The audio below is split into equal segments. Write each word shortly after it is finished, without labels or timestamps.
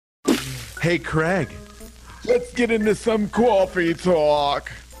Hey, Craig, let's get into some coffee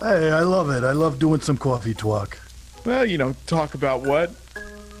talk. Hey, I love it. I love doing some coffee talk. Well, talk about what?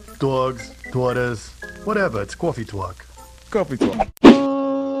 Dogs, daughters, whatever. It's coffee talk. Coffee talk.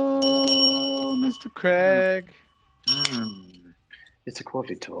 Oh, Mr. Craig. It's a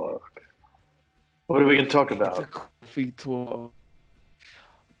coffee talk. What are we going to talk It's a about? coffee talk.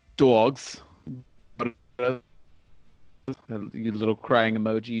 Dogs. You little crying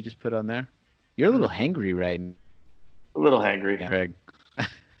emoji you just put on there. You're a little hangry right now, A little hangry. Craig.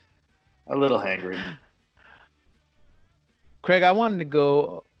 A little hangry. Craig, I wanted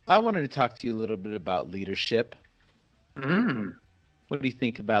to talk to you a little bit about leadership. What do you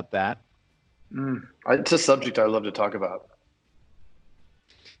think about that? It's a subject I love to talk about.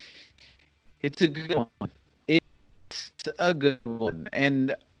 It's a good one. It's a good one.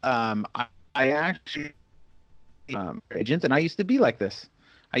 And I actually agent, and I used to be like this.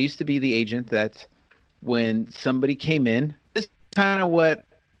 I used to be the agent that when somebody came in, this is kind of what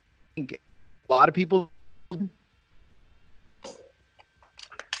I think a lot of people.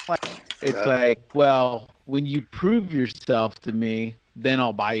 It's like, well, when you prove yourself to me, then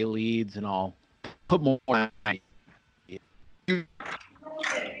I'll buy you leads and I'll put more. Where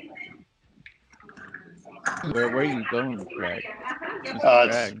are you going, Craig?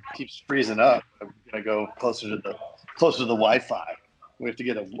 It keeps freezing up. I'm gonna go closer to the Wi-Fi. We have to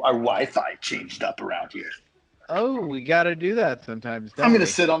get our Wi-Fi changed up around here. Oh, we got to do that sometimes. I'm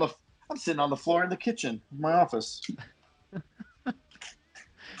sitting on the floor in the kitchen of my office. I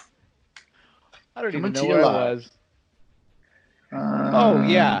don't even know where I was. Oh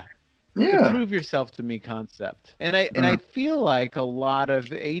yeah. Yeah. The prove yourself to me concept. And I feel like a lot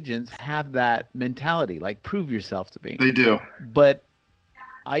of agents have that mentality, like prove yourself to me. They do. But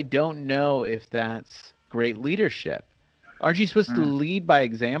I don't know if that's great leadership. Aren't you supposed to lead by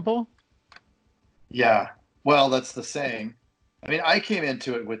example? Yeah. Well, that's the saying. I mean, I came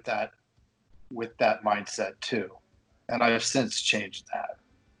into it with that mindset too. And I've since changed that.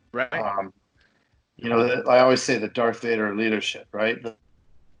 Right. I always say the Darth Vader of leadership, right? It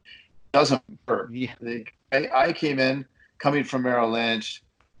doesn't work. Yeah. I came in coming from Merrill Lynch,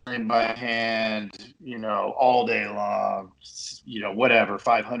 by hand, all day long, whatever,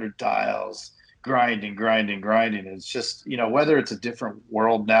 500 dials, grinding. It's just, whether it's a different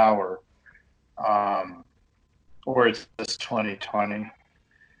world now or it's just 2020,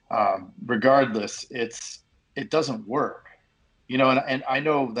 regardless, it doesn't work, and I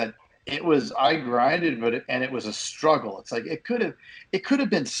know that I grinded, but it was a struggle. It's like it could have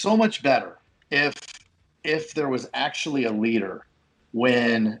been so much better if there was actually a leader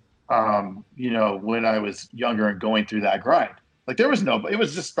when when I was younger and going through that grind. Like it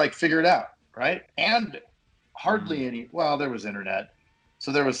was just like figure it out, right? And hardly there was internet,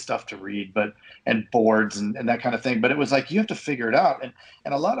 so there was stuff to read, and boards and that kind of thing. But it was like you have to figure it out, and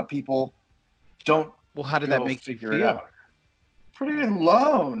a lot of people don't. Well, how did that make you figure it feel? out? Pretty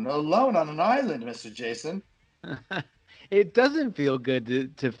alone on an island, Mr. Jason. It doesn't feel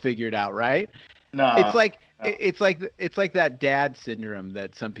good to figure it out, right? No. It's like that dad syndrome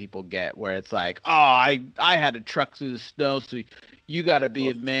that some people get, where it's like, oh, I had to truck through the snow, so you got to be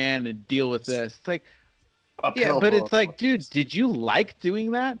a man and deal with this. It's like, yeah, but it's like, dude, did you like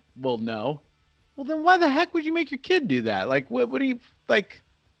doing that? Well, no. Well, then why the heck would you make your kid do that? Like, what do you like?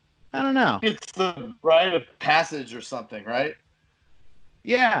 I don't know. It's the rite of passage or something, right?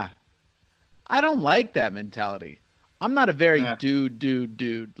 Yeah, I don't like that mentality. I'm not a very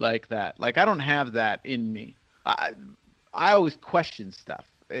dude like that. Like I don't have that in me. I always question stuff,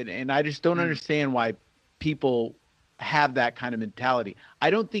 and I just don't understand why people have that kind of mentality.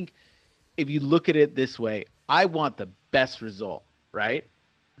 I don't think if you look at it this way, I want the best result, right?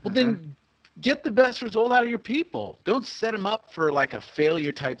 Well, then get the best result out of your people. Don't set them up for like a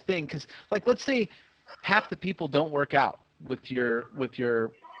failure type thing. Because like, let's say half the people don't work out with your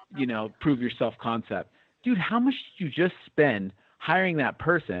prove yourself concept. Dude, how much did you just spend hiring that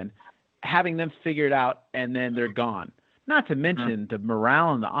person, having them figure it out, and then they're gone? Not to mention the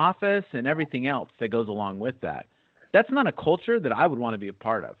morale in the office and everything else that goes along with that. That's not a culture that I would want to be a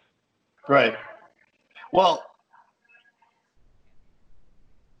part of. Right. Well,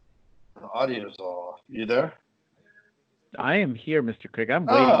 the audio's off. You there? I am here, Mr. Craig. I'm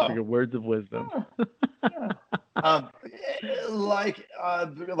waiting for your words of wisdom. Like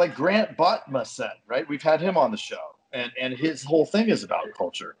Grant Butma said, right? We've had him on the show, and his whole thing is about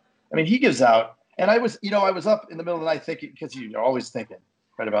culture. I mean, he gives out, and I was up in the middle of the night thinking, because you're always thinking,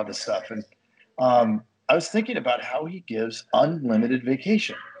 right, about this stuff, and I was thinking about how he gives unlimited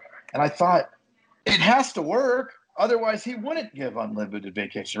vacation, and I thought it has to work. Otherwise, he wouldn't give unlimited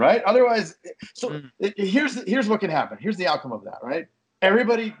vacation, right? Otherwise, so here's what can happen. Here's the outcome of that, right?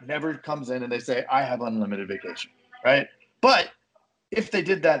 Everybody never comes in and they say, I have unlimited vacation, right? But if they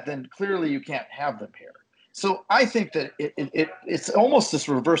did that, then clearly you can't have them here. So I think that it's almost this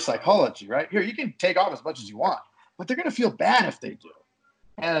reverse psychology, right? Here, you can take off as much as you want, but they're going to feel bad if they do.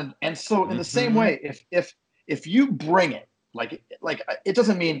 And so in the same way, if you bring it, like it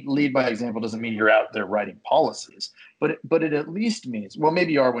doesn't mean lead by example, doesn't mean you're out there writing policies, but it at least means, well,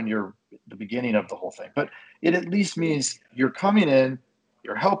 maybe you are when you're at the beginning of the whole thing, but it at least means you're coming in,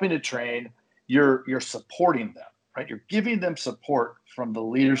 you're helping to train, you're supporting them, right? You're giving them support from the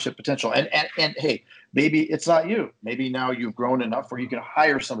leadership potential. And hey, maybe it's not you. Maybe now you've grown enough where you can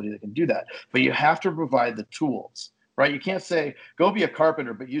hire somebody that can do that, but you have to provide the tools, right? You can't say, go be a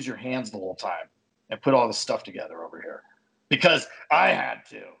carpenter, but use your hands the whole time and put all this stuff together over here because I had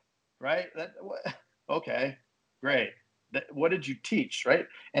to, right? Okay, great. What did you teach, right?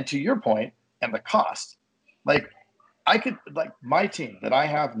 And to your point, and the cost, like my team that I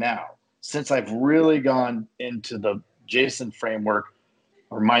have now, since I've really gone into the Jason framework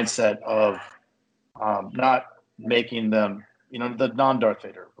or mindset of not making them, the non-Darth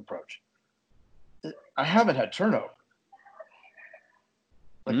Vader approach, I haven't had turnover.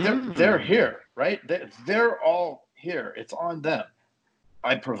 Like they're here, right? They're all here. It's on them.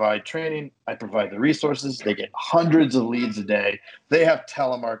 I provide training. I provide the resources. They get hundreds of leads a day. They have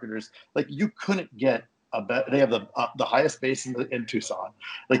telemarketers. Like you couldn't get they have the highest base in Tucson.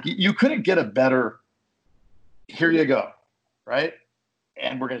 Like you couldn't get a better. Here you go, right?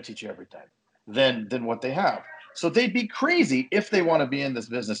 And we're going to teach you everything. Than what they have. So they'd be crazy if they want to be in this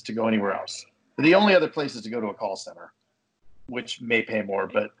business to go anywhere else. The only other place is to go to a call center, which may pay more,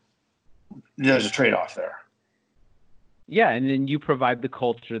 but there's a trade-off there. Yeah, and then you provide the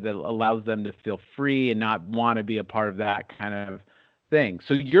culture that allows them to feel free and not want to be a part of that kind of thing.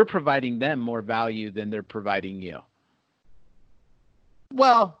 So you're providing them more value than they're providing you.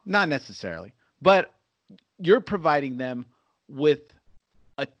 Well, not necessarily, but you're providing them with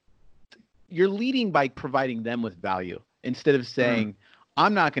you're leading by providing them with value instead of saying,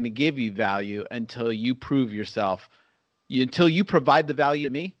 I'm not going to give you value until you prove yourself. Until you provide the value to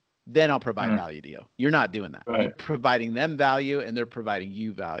me, then I'll provide value to you. You're not doing that. Right. You're providing them value and they're providing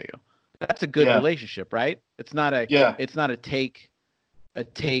you value. That's a good relationship, right? It's not a take,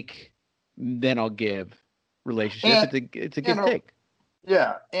 then I'll give relationship. It's a give take.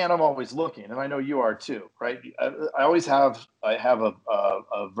 Yeah, and I'm always looking, and I know you are too, right? I always have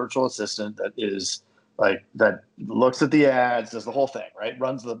a virtual assistant that is like that looks at the ads, does the whole thing, right?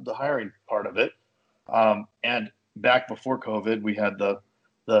 Runs the hiring part of it. And back before COVID, we had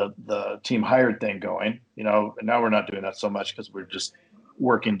the team hired thing going, and now we're not doing that so much because we're just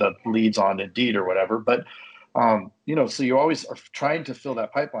working the leads on Indeed or whatever. But so you always are trying to fill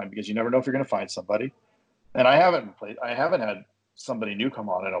that pipeline because you never know if you're going to find somebody. And I haven't had somebody new come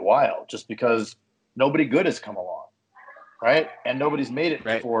on in a while just because nobody good has come along, right? And nobody's made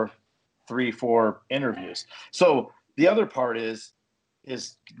it for 3-4 interviews. So the other part is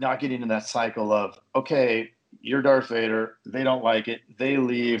not getting in that cycle of, okay, you're Darth Vader, they don't like it, they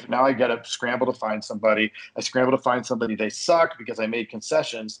leave, now I gotta scramble to find somebody, they suck because I made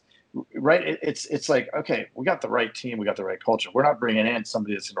concessions, right? It's like, okay, we got the right team, we got the right culture, we're not bringing in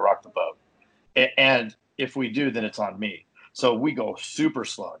somebody that's gonna rock the boat, and if we do, then it's on me. So we go super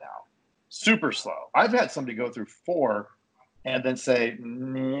slow now. Super slow. I've had somebody go through 4 and then say,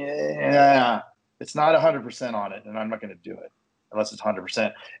 yeah, it's not 100% on it, and I'm not going to do it unless it's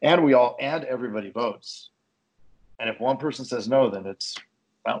 100%. And everybody votes. And if one person says no, then it's,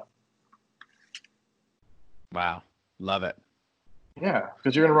 well. Wow. Love it. Yeah,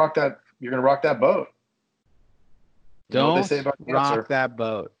 because you're going to rock that boat. Don't what they say about cancer? Rock that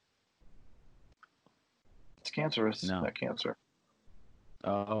boat. It's cancerous. No. That cancer.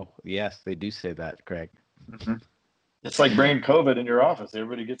 Oh, yes, they do say that, Craig. Mm-hmm. It's like bringing COVID in your office.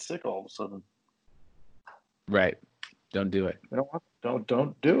 Everybody gets sick all of a sudden. Right. Don't do it.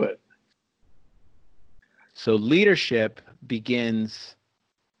 Don't do it. So leadership begins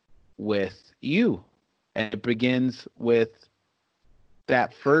with you. And it begins with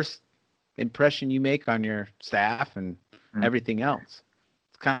that first impression you make on your staff and everything else.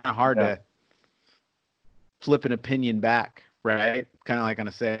 It's kind of hard to flip an opinion back, right? Kind of like on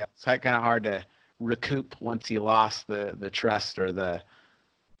a sale. It's kind of hard to recoup once you lost the trust or the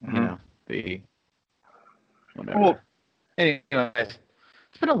the whatever. Well, anyway, it's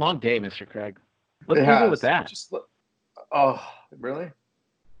been a long day, Mr. Craig. Let's go with that. Oh, really?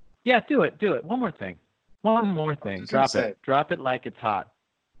 Yeah, do it. One more thing. Drop it like it's hot.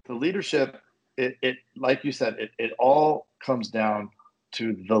 The leadership it like you said, it all comes down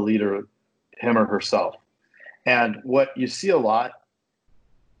to the leader, him or herself. And what you see a lot,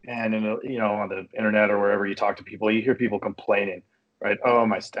 and on the internet or wherever you talk to people, you hear people complaining, right? Oh,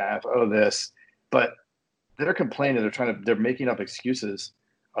 my staff, oh, this, but they're complaining. They're making up excuses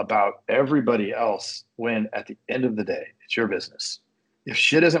about everybody else when at the end of the day, it's your business. If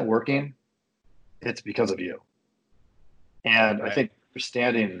shit isn't working, it's because of you. And right. I think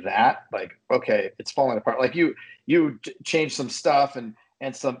understanding that, like, okay, it's falling apart. Like you changed some stuff and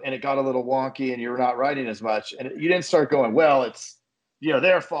it got a little wonky and you're not writing as much. And you didn't start going, well, it's,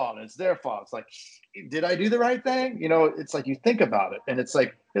 their fault. It's their fault. It's like, did I do the right thing? It's like you think about it and it's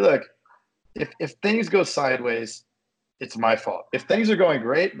like, hey, look, if things go sideways, it's my fault. If things are going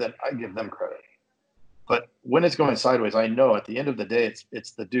great, then I give them credit. But when it's going sideways, I know at the end of the day,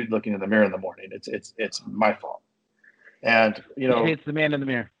 it's the dude looking in the mirror in the morning. It's my fault. And it's the man in the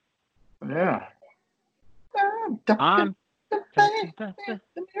mirror. Yeah.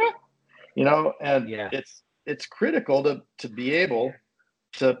 And yeah. It's critical to be able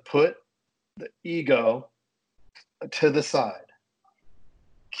to put the ego to the side.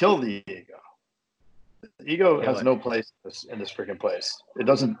 Kill the ego. The ego has no place in this freaking place. It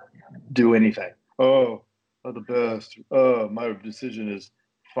doesn't do anything. Oh, I'm the best. Oh, my decision is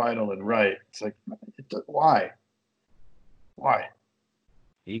final and right. It's like, why? Why?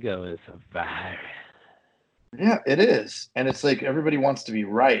 Ego is a virus. Yeah, it is. And it's like everybody wants to be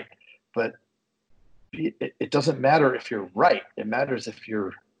right, but it doesn't matter if you're right. It matters if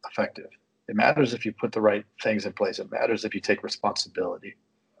you're effective. It matters if you put the right things in place. It matters if you take responsibility.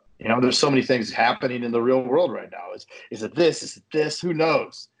 There's so many things happening in the real world right now. Is it this? Is it this? Who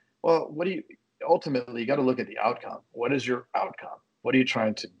knows? Well, ultimately, you got to look at the outcome. What is your outcome? What are you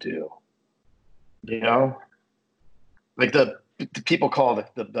trying to do? Like the people call,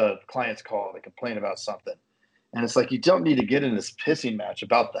 the clients call, they complain about something. And it's like, you don't need to get in this pissing match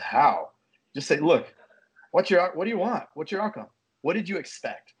about the how. Just say, look, what do you want? What's your outcome? What did you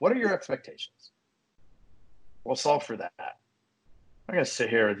expect? What are your expectations? We'll solve for that. I'm going to sit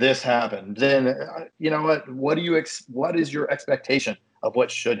here, this happened. Then, you know what? What is your expectation of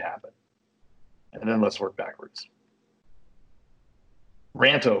what should happen? And then let's work backwards.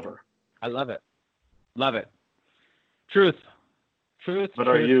 Rant over. I love it. Love it. Truth. But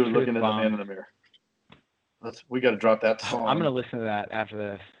are you looking at the man in the mirror? We got to drop that song. I'm going to listen to that after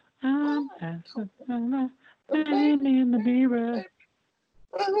this. I'm in the mirror.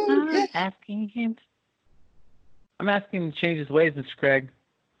 I'm asking him. I'm asking him to change his ways, Mr. Craig.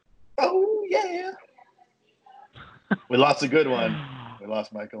 Oh, yeah. We lost a good one. We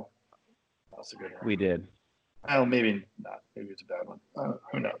lost Michael. Lost a good one. We did. Oh, maybe not. Maybe it's a bad one.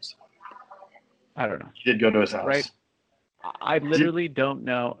 Who knows? I don't know. You did go to his house. Right. I literally don't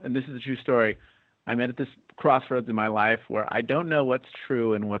know, and this is a true story. I'm at this crossroads in my life where I don't know what's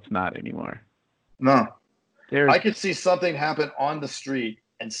true and what's not anymore. No. I could see something happen on the street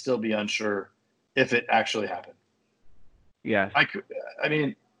and still be unsure if it actually happened. Yes. I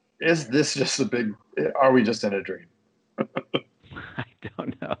mean, is this just are we just in a dream? I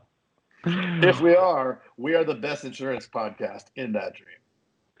don't know. If we are the best insurance podcast in that dream.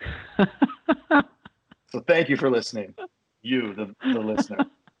 So thank you for listening. You, the listener.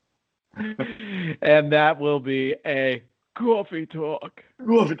 And that will be a coffee talk.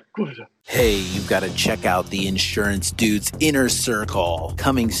 Hey, you've got to check out the Insurance Dudes Inner Circle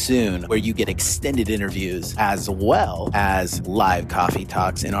coming soon, where you get extended interviews as well as live coffee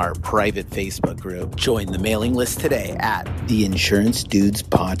talks in our private Facebook group. Join the mailing list today at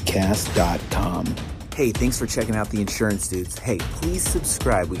theinsurancedudespodcast.com. Hey, thanks for checking out the Insurance Dudes. Hey, please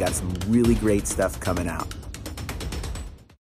subscribe. We got some really great stuff coming out.